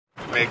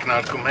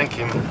մեկնարկում ենք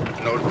իմ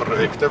նոր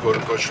պրոյեկտը,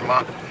 որը կոչվում է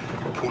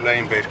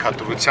Փուլային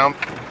բերքատվությամբ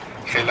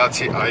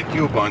խելացի այգի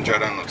ու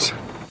բանջարանոց։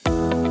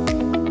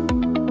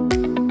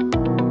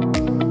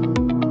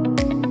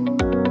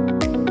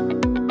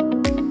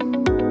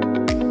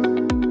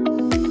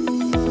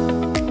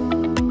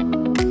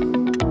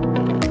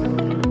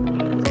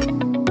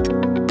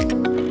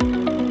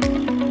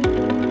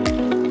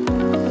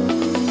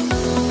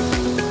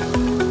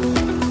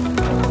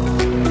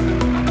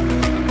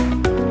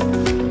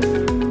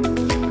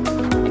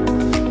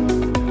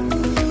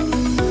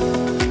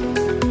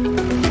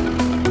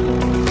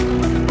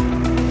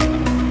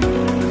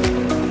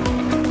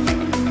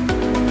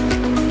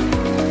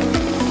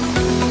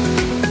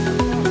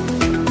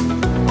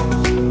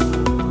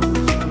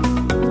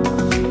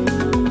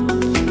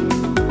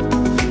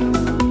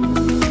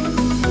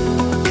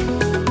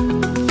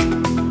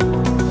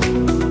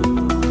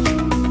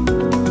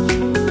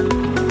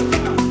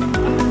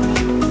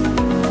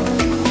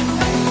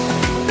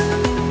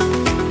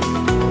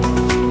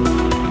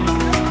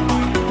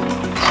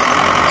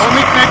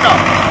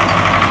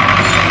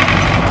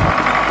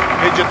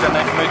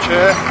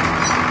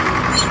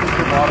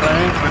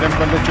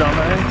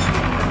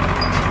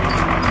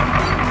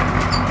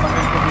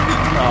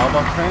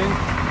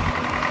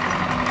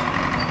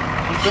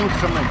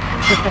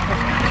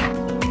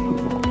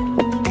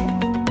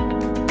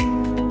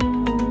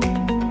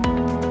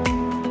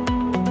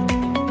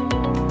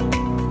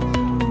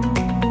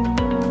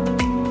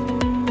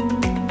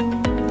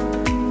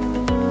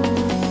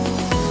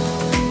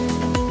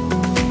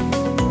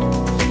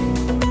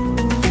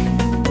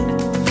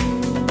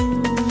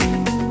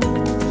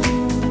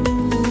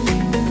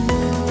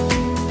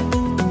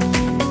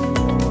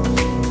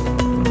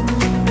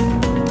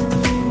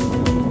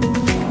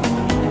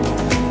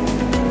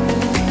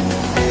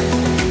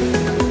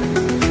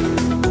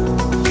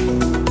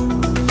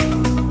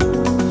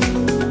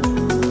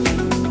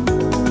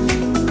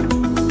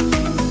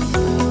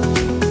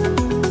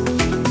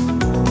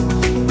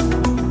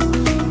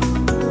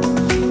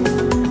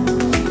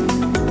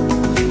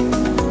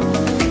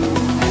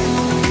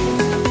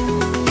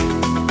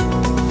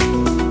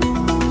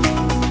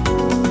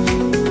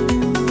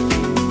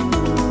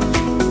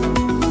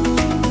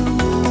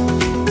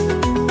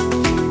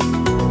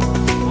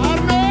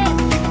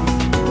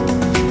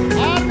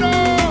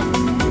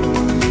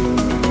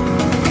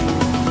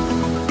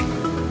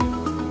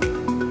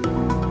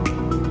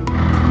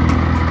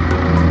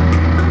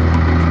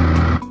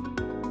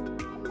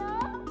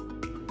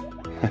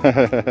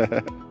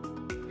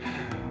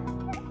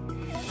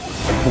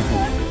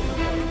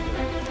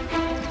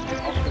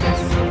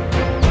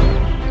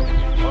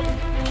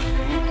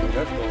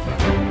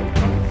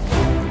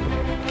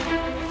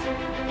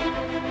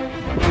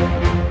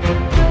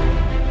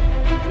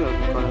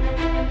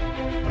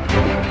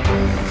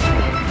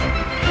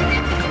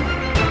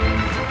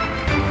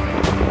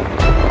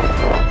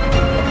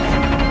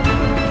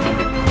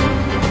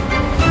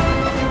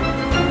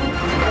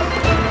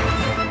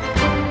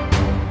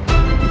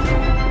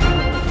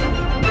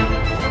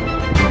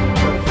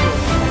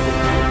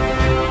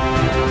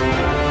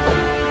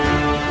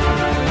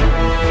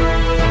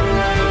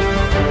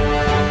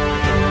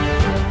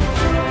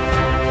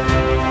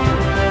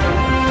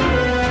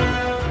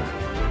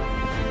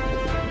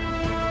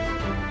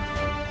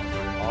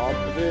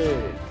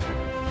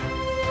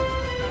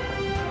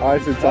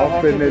 Այս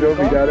աղբերներով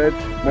իրար հետ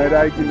մեր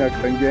այգին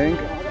կտնկենք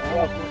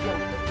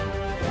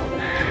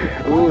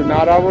ու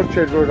հնարավոր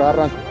չէր, որ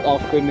առանց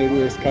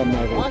աղբերներու այսքան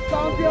նայվենք։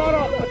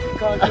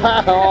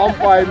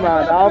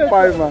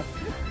 Անպայման։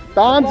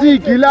 Տանձի,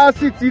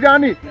 գիլասի,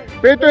 ծիրանի,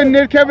 պետք է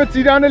ներքևը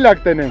ծիրանը լակ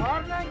տնենք։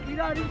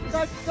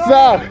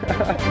 Սաղ։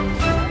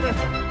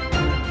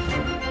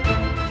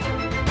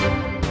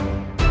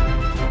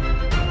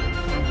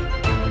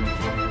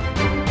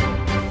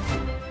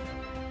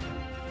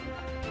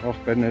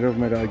 Աղբերներով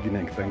մեր այգին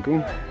ենք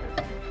տնկում,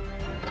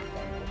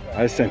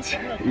 այսենց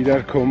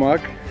իրար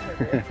կոմակ,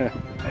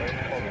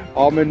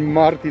 ամեն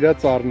մարդ իրա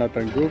ծառնա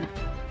տնկում,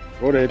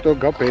 որ հետո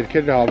գա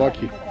բերքեր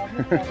հավաքի։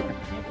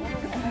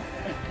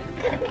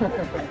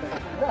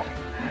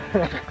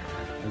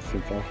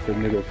 Այսենց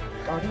աղբերներով։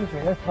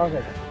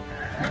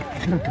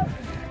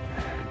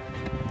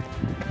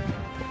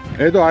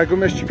 Հետո այգու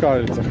մեջ չի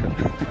կարել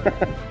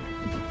ծխել։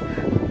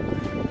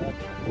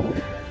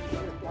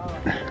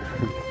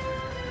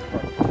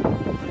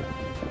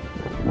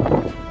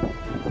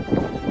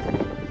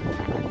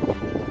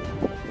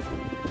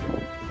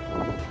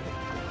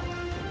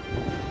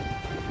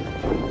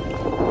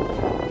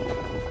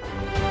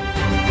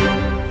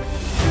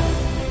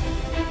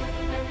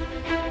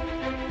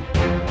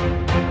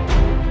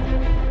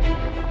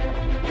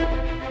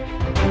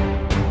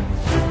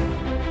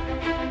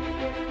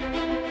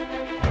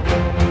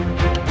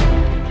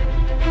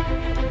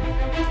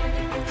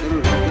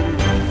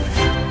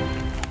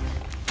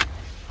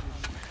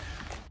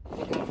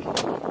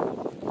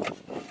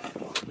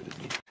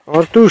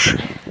 Արտուշ,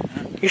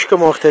 ինչ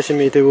կմաղթես իմ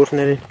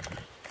հետևորդներին։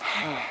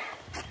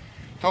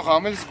 Թող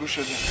ամել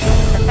զգուշել են։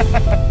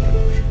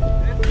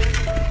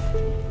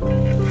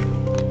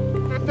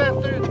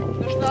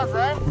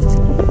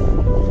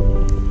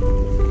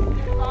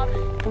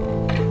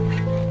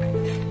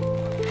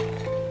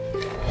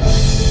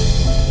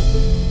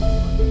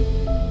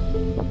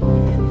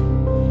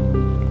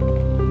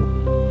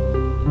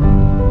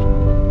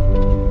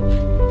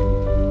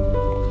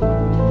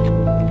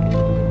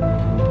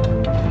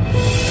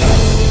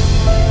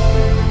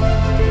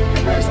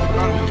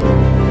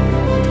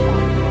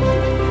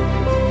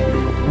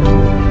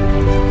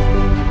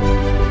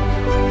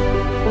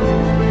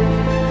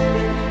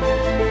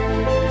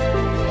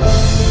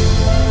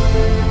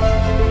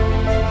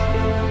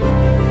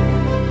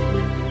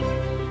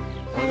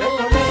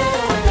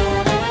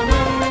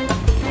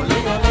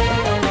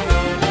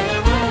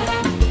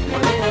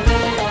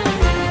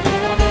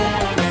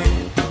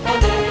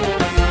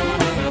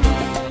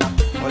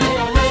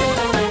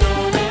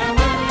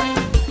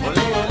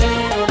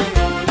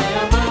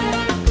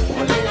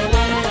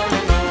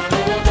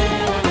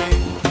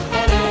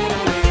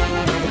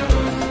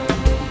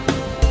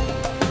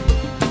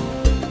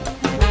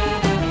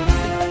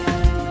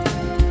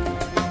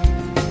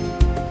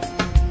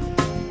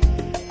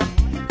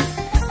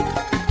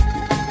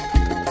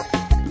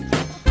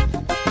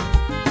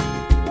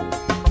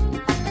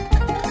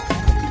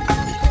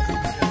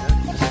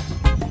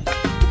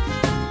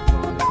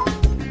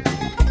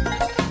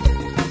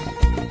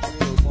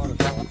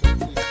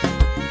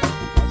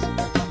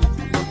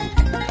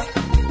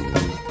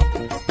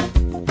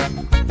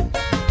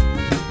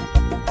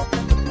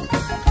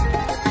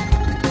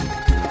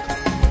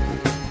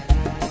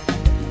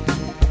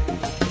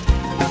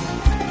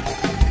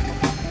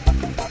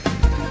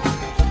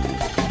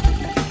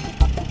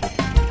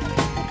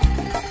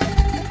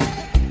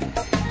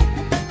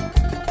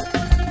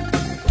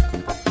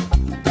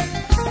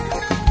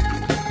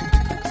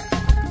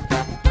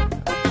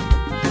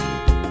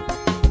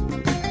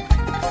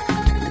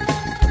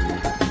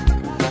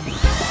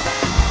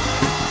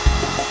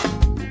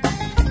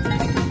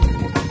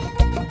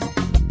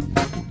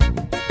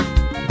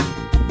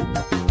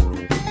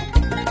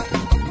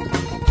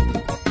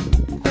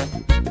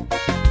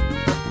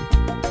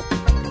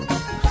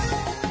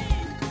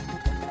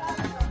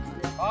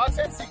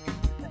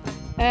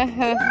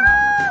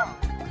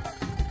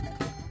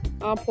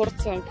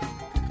 Փորձենք։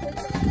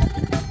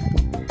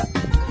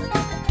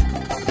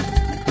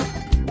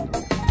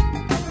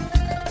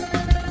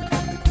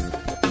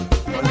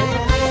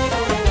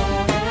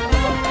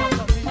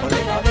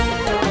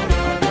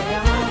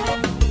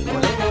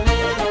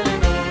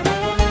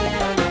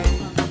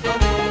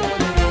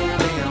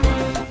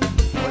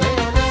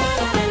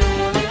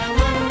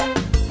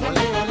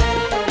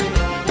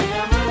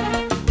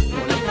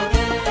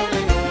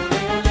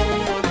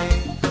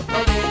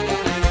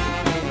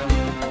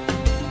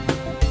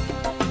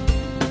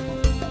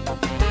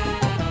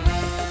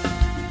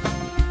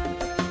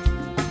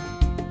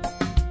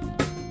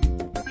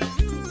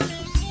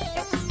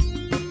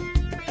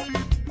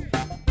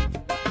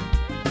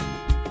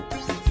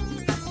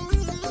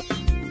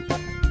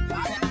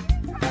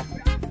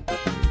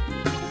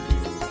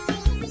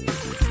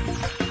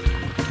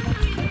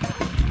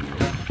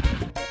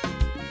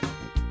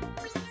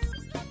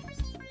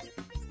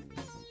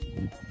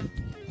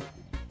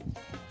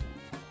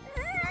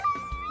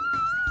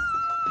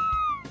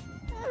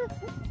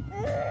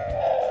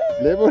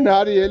 Լևոն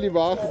արի էլի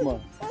վախումա։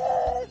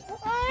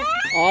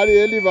 Արի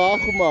էլի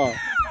վախումա։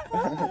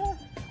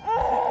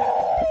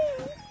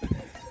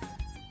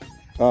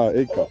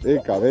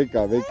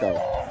 Եկավ։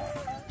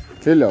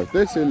 Չելավ,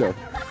 տես ելավ։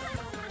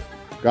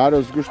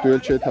 Գարոս գուշ դու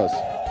էլ չետ հաս։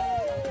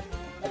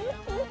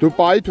 Դու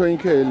պայի թո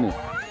ինքը ելնի։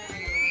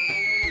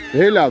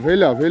 Հելավ,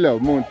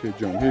 մոնտի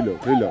ջան,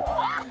 հելավ։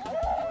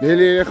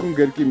 Հելի երեխուն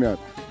գրկի մի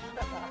հատ։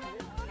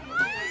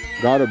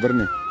 Գարո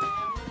բրնի։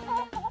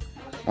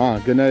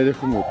 Գնա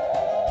երեխու մոտ։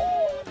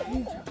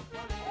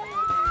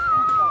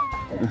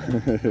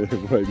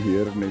 Vay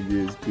yerine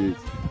gezdik.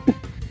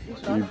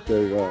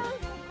 İptega.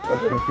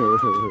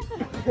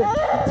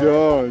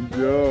 Can.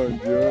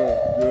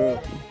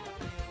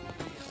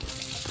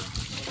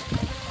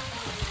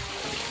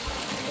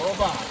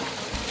 Oba.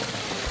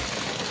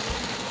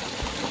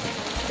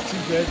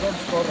 Çiğdeydim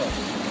sonra.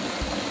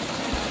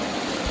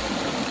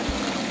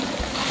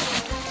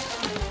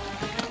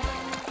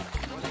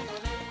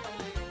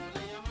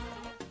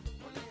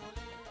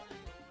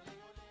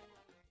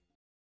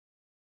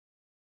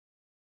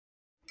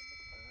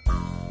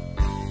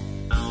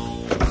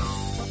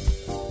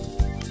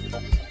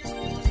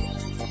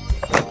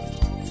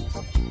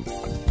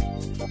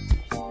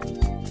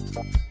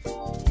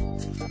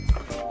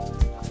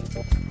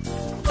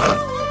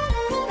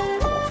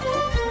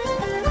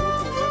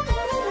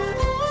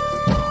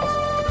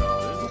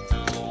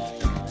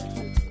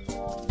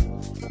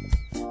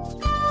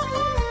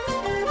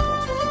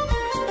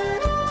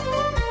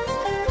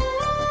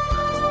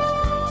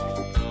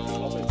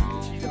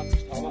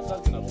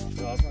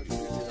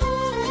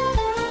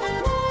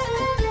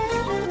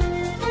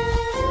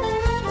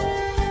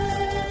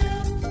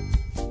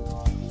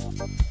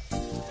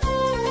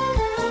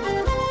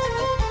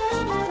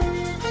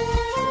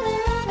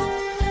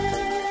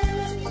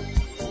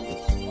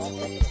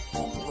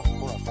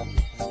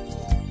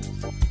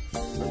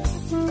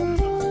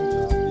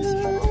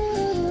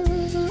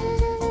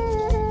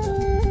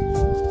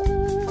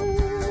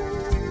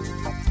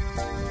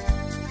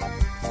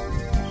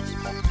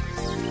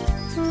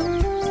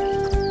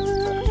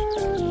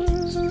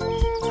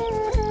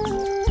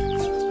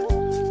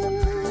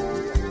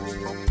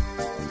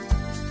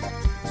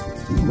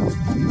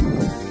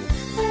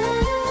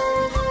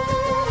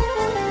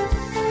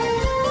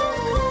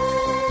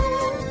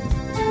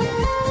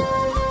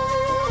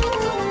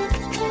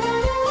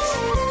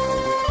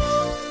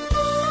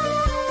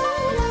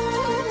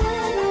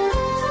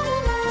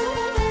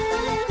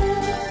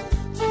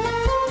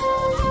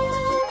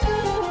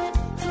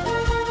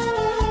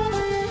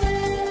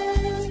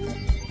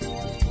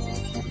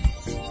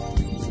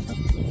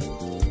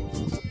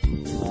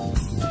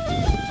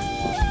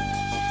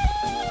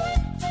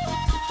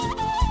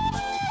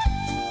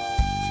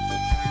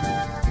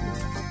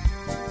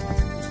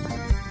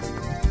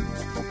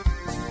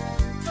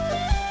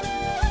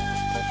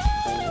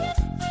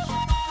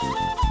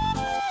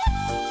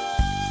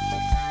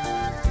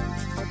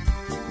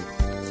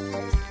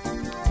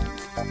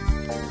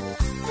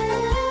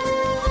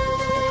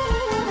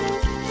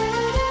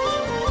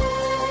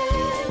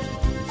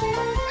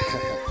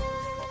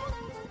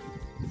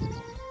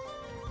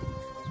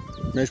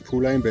 Մեր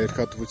փուլային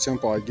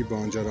բերքատվությամբ այգի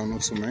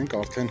բանջարանոցում ենք,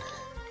 արդեն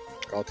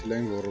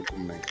կաթիլային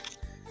ոռոգումն ենք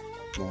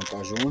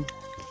մոնտաժում,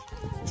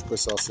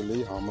 ինչպես ասել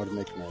էի, համար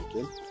մեկն է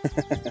եկել,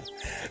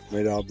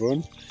 մեր աբոն,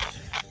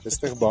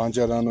 այստեղ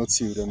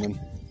բանջարանոցի ուրեմն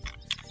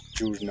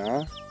ջուրն է,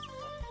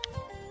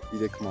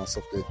 3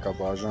 մասով պետք է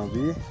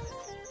բաժանվի,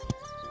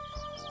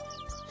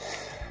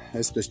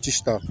 այսպես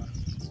ճիշտ է,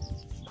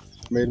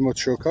 մեր մոտ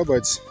շոկ է,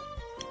 բայց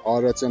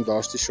Արարատյան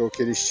դաշտի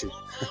շոկերից չի։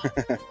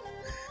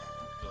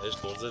 Հեշտ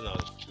ոնց են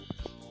արել,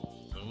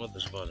 համա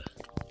դժվար է։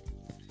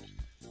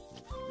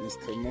 Ինձ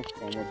թվում է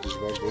համա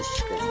դժվար ոչ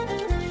չկա։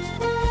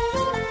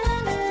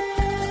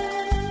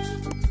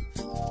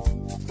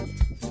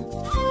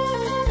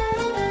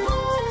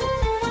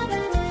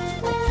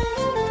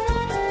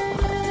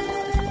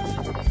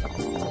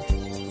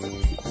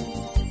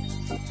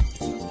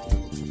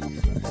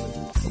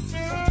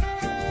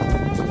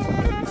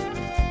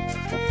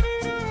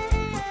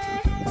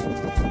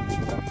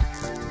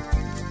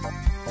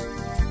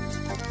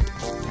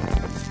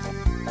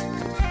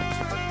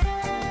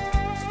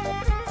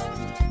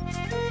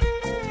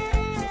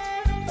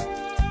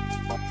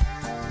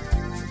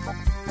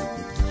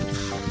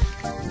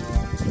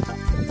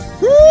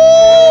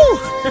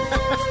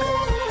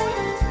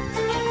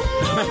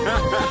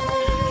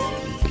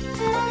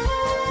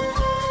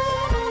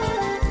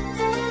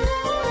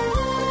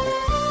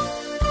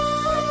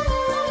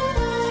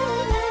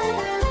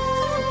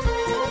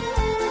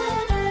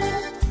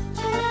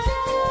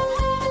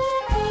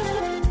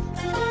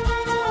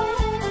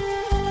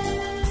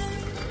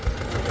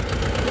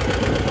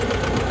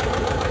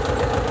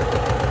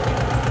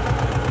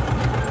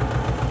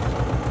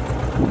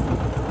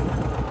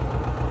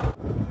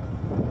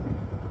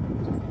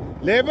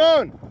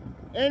 Լևոն,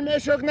 այն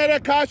մեշոկները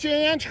քաշի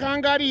են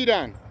չխանգարի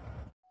իրան։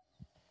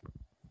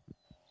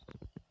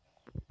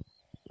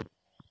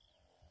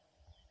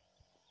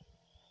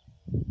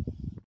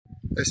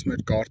 Այս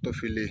մեր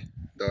կարտոֆիլի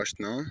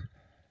դաշտն է,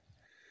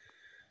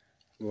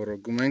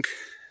 ոռոգում ենք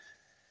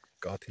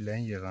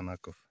կաթիլային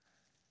եղանակով։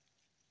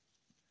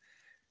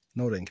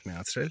 Նոր ենք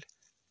միացրել։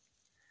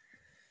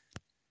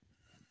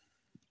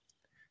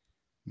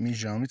 Մի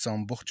ժամից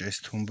ամբողջ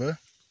այս թումբը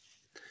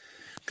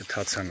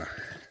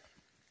կթացանա։